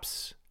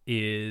perhaps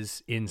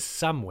is in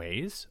some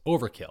ways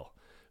overkill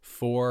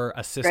for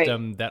a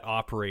system that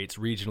operates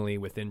regionally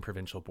within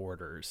provincial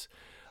borders,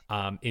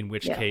 in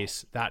which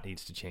case that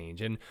needs to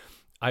change. And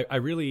I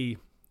really,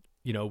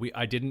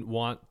 I didn't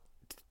want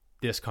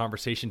this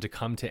conversation to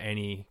come to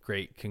any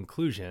great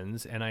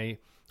conclusions, and I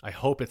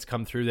hope it's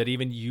come through that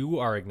even you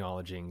are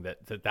acknowledging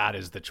that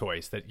is the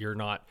choice, that you're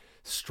not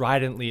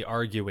stridently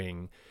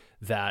arguing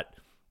that,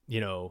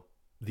 the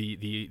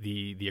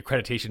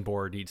accreditation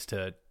board needs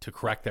to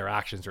correct their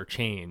actions or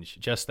change,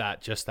 just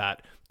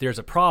that there's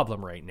a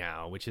problem right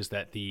now, which is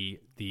that the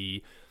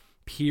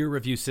peer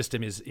review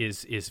system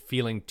is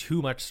feeling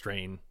too much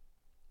strain.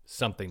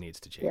 Something needs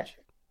to change.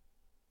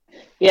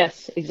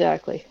 Yes,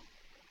 exactly.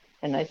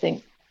 And I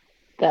think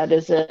that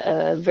is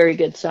a very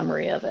good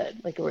summary of it.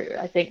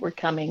 I think we're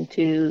coming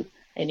to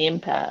an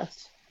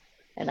impasse,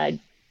 and I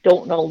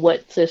don't know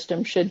what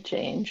system should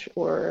change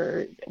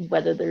or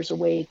whether there's a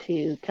way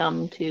to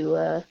come to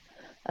a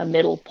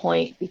middle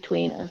point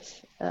between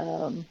us.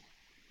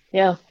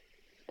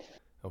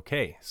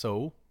 Okay,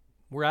 so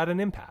we're at an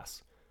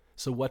impasse.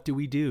 So what do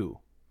we do?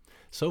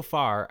 So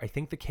far, I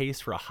think the case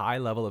for a high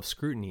level of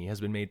scrutiny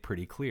has been made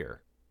pretty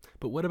clear.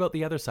 But what about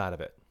the other side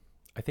of it?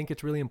 I think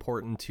it's really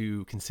important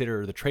to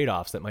consider the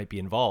trade-offs that might be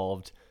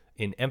involved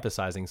in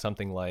emphasizing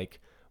something like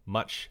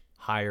much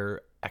higher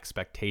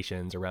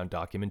expectations around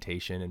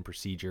documentation and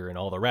procedure and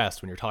all the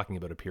rest when you're talking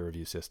about a peer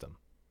review system.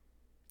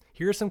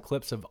 Here are some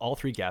clips of all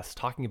three guests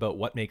talking about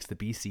what makes the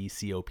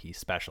BCCOP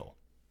special.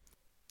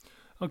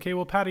 Okay,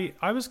 well, Patty,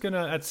 I was going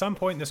to, at some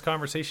point in this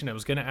conversation, I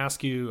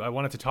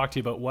wanted to talk to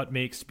you about what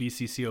makes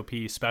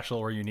BCCOP special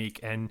or unique.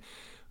 And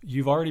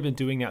you've already been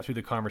doing that through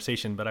the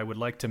conversation, but I would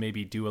like to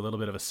maybe do a little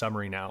bit of a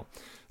summary now.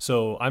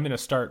 So I'm going to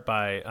start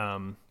by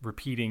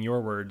repeating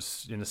your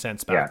words in a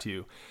sense back to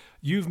you.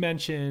 You've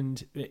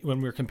mentioned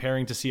when we're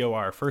comparing to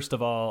COR, first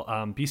of all,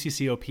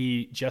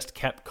 BCCOP just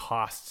kept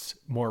costs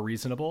more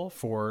reasonable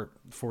for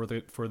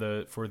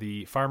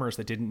the farmers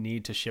that didn't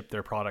need to ship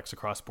their products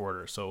across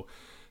borders. So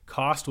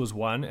cost was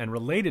one, and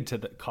related to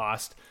the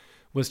cost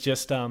was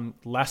just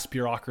less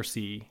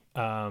bureaucracy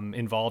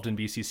involved in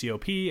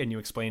BCCOP, and you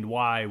explained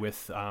why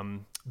with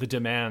the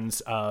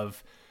demands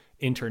of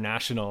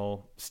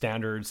international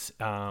standards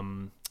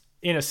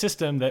in a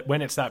system that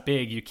when it's that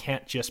big, you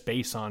can't just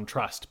base on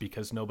trust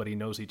because nobody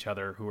knows each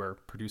other who are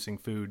producing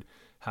food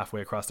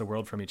halfway across the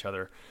world from each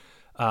other.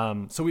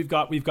 So we've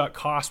got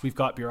cost, we've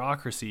got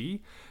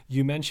bureaucracy.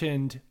 You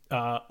mentioned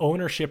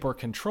ownership or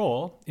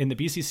control. In the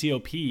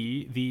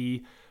BCCOP,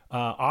 the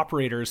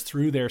operators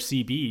through their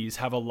CBs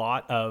have a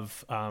lot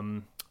of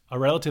a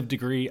relative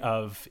degree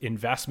of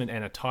investment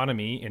and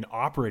autonomy in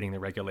operating the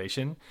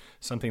regulation,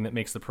 something that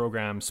makes the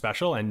program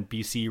special and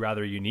BC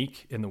rather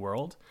unique in the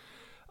world.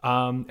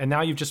 And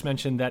now you've just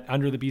mentioned that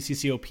under the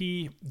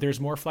BCCOP, there's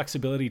more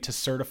flexibility to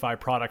certify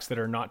products that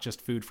are not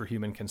just food for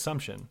human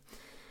consumption.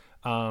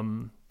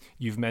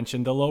 You've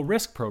mentioned the low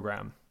risk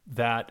program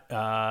that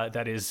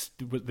is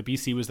the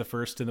BC was the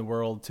first in the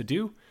world to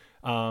do,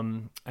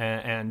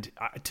 and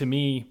to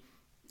me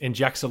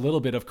injects a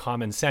little bit of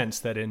common sense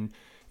that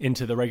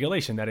into the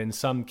regulation, that in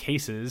some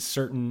cases,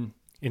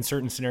 in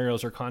certain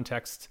scenarios or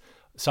contexts,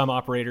 some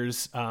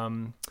operators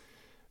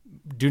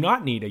do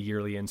not need a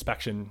yearly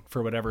inspection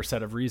for whatever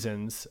set of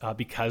reasons,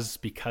 because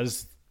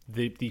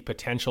the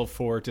potential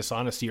for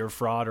dishonesty or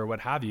fraud or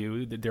what have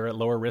you, they're at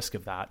lower risk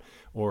of that,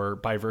 or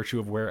by virtue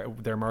of where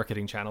their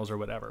marketing channels or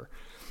whatever.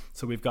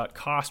 So we've got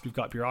cost, we've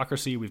got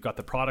bureaucracy, we've got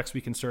the products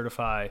we can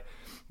certify,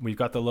 we've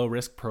got the low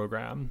risk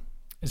program.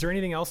 Is there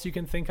anything else you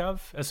can think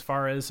of as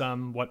far as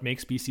what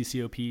makes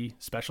BCCOP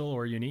special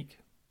or unique?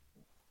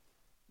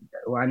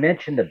 Well, I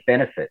mentioned the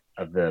benefit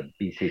of the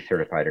BC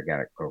Certified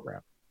Organic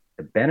Program.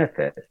 The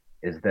benefit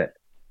is that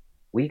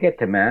we get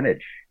to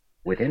manage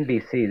within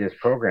BC this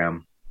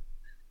program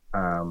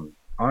on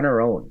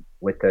our own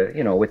with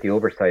the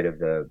oversight of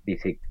the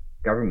BC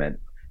government,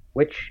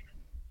 which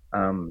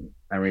I'm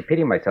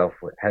repeating myself,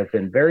 has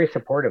been very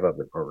supportive of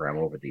the program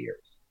over the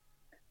years,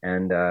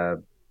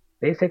 and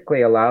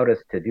basically allowed us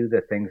to do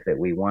the things that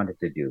we wanted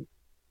to do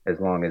as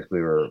long as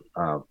we were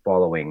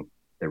following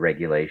the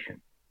regulation.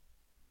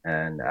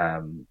 And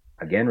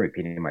again,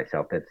 repeating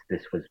myself,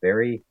 this was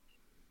very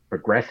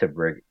progressive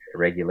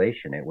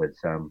regulation. It was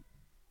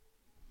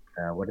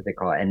what do they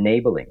call it?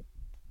 Enabling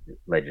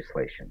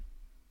legislation.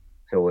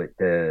 So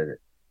the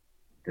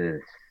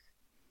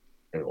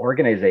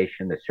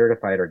organization, the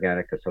Certified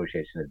Organic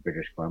Association of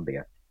British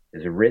Columbia,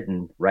 is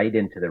written right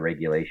into the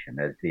regulation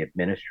as the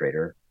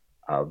administrator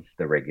of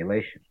the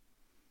regulation.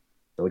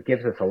 So it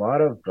gives us a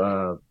lot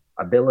of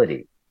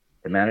ability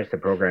to manage the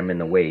program in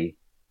the way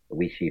that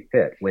we see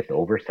fit, with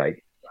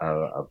oversight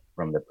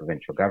from the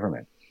provincial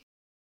government.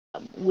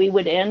 We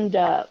would end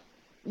up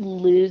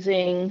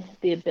losing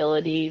the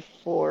ability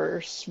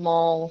for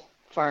small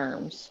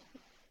farms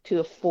to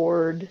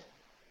afford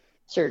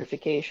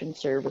certification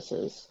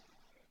services.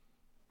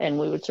 And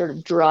we would sort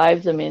of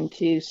drive them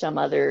into some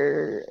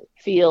other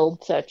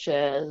field, such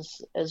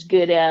as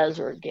good as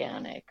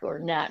organic or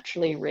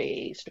naturally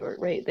raised, or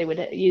they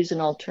would use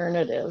an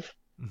alternative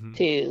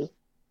to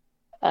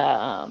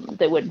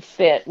that would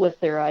fit with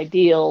their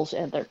ideals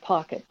and their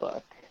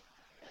pocketbook.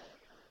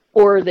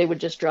 Or they would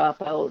just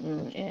drop out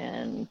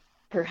and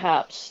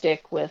perhaps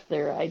stick with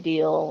their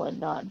ideal and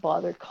not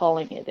bother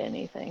calling it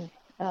anything.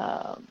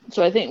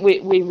 So I think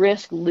we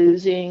risk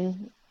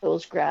losing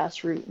those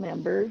grassroots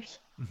members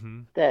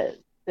that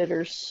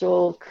are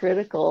so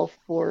critical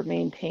for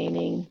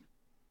maintaining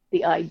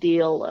the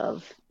ideal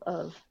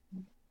of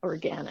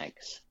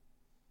organics,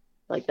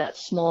 like that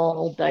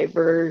small,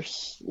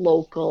 diverse,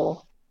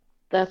 local.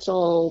 That's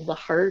all the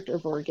heart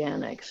of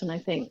organics. And I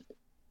think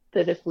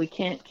that if we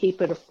can't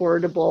keep it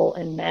affordable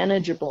and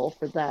manageable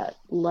for that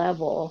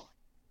level,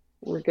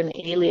 we're going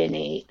to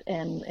alienate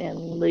and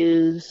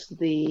lose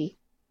the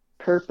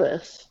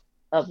purpose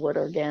of what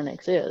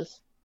organics is.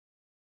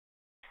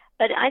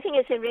 But I think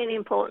it's really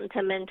important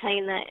to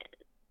maintain that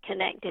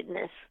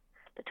connectedness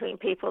between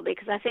people,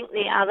 because I think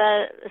the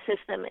other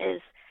system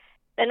is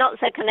they're not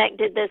so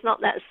connected. There's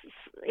not that,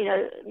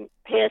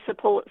 peer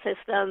support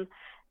system,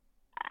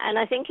 and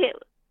I think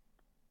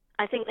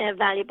they're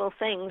valuable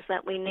things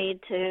that we need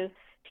to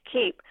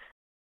keep.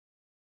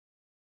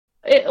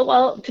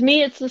 Well, to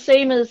me, it's the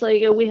same as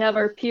like we have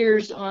our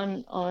peers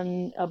on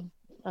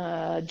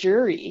a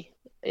jury.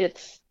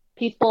 It's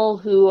people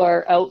who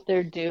are out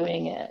there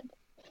doing it.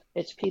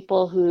 It's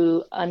people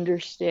who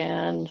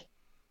understand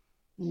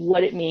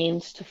what it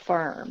means to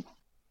farm,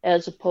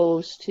 as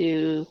opposed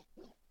to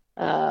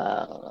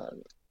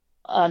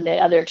on the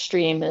other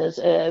extreme is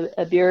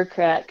a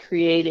bureaucrat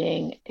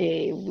creating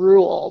a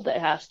rule that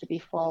has to be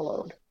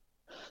followed.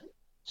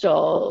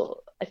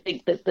 So I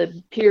think that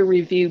the peer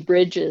review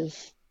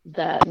bridges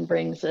that and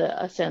brings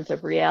a sense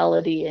of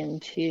reality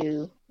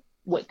into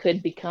what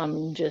could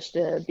become just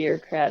a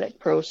bureaucratic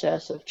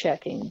process of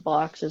checking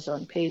boxes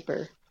on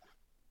paper.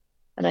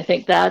 And I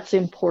think that's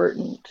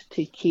important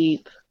to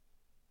keep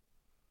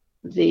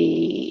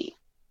the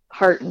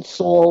heart and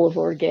soul of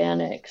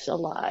organics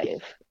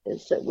alive,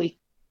 is that we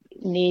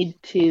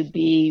need to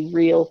be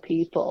real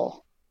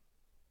people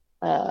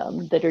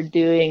that are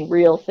doing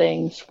real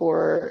things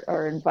for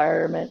our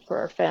environment, for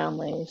our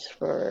families,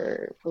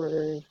 for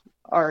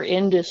our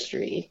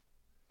industry,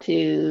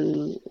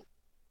 to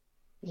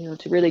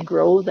to really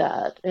grow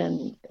that.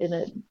 And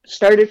it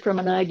started from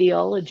an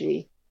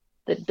ideology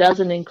that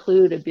doesn't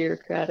include a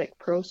bureaucratic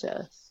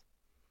process.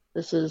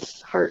 This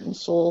is heart and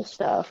soul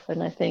stuff.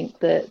 And I think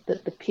that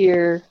the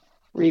peer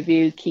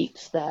review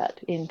keeps that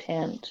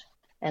intent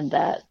and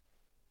that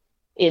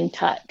in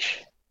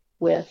touch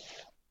with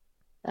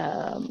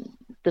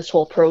this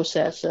whole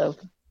process of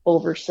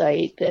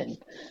oversight and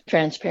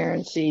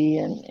transparency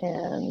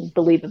and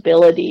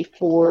believability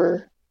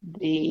for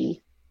the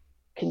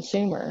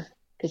consumer,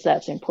 because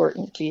that's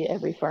important to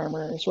every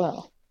farmer as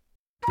well.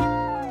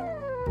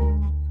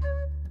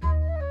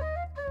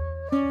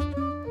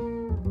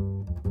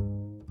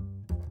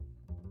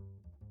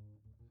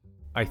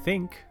 I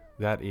think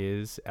that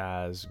is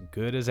as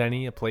good as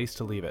any a place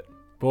to leave it.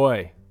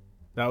 Boy,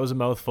 that was a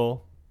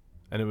mouthful,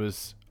 and it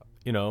was,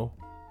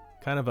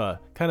 kind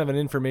of an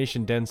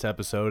information dense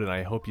episode, and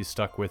I hope you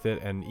stuck with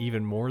it. And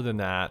even more than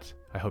that,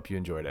 I hope you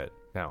enjoyed it.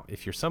 Now,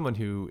 if you're someone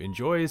who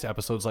enjoys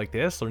episodes like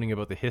this, learning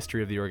about the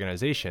history of the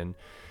organization,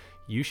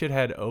 you should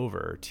head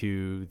over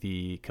to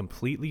the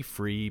completely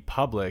free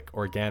public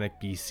Organic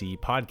BC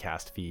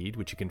podcast feed,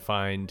 which you can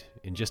find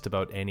in just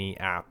about any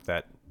app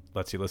that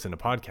lets you listen to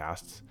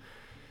podcasts.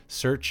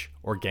 Search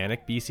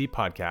Organic BC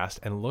Podcast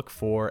and look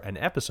for an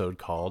episode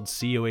called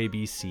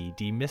COABC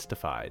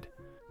Demystified.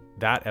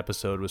 That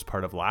episode was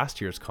part of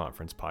last year's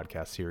conference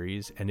podcast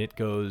series, and it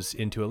goes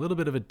into a little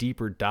bit of a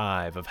deeper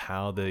dive of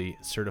how the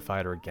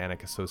Certified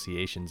Organic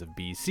Associations of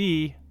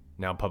BC,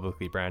 now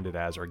publicly branded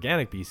as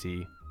Organic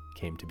BC,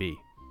 came to be.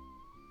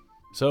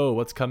 So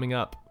what's coming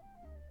up?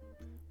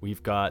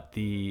 We've got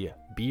the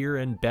beer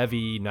and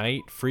bevy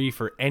night, free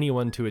for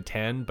anyone to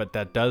attend, but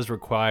that does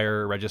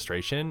require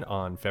registration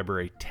on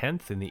February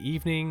 10th in the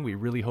evening. We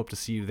really hope to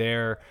see you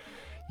there.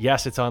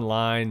 Yes, it's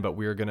online, but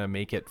we're going to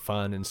make it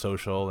fun and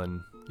social,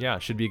 and yeah,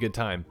 it should be a good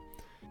time.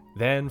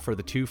 Then for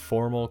the 2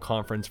 formal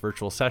conference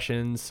virtual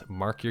sessions,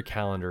 mark your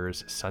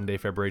calendars, Sunday,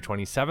 February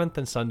 27th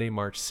and Sunday,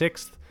 March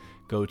 6th.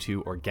 Go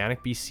to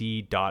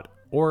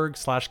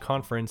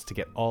organicbc.org/conference to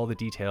get all the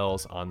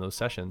details on those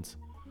sessions.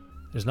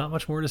 There's not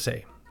much more to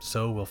say,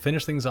 so we'll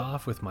finish things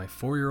off with my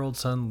 4-year-old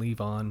son,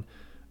 Levon,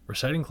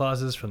 reciting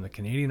clauses from the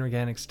Canadian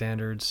Organic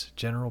Standards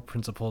General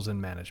Principles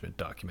and Management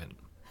document.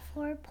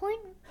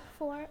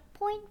 4.4.4.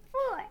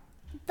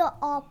 The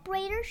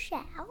operator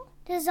shall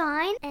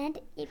design and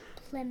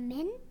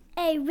implement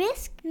a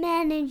risk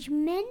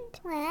management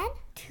plan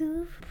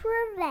to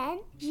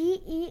prevent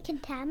GE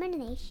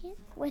contamination,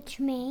 which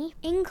may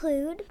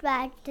include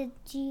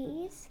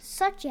strategies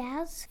such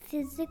as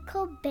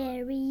physical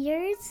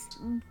barriers,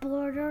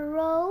 border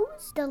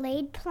rows,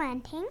 delayed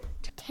planting,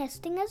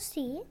 testing of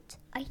seeds,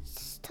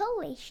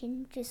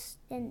 isolation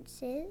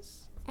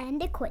distances,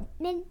 and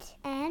equipment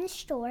and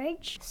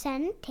storage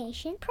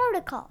sanitation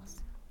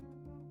protocols.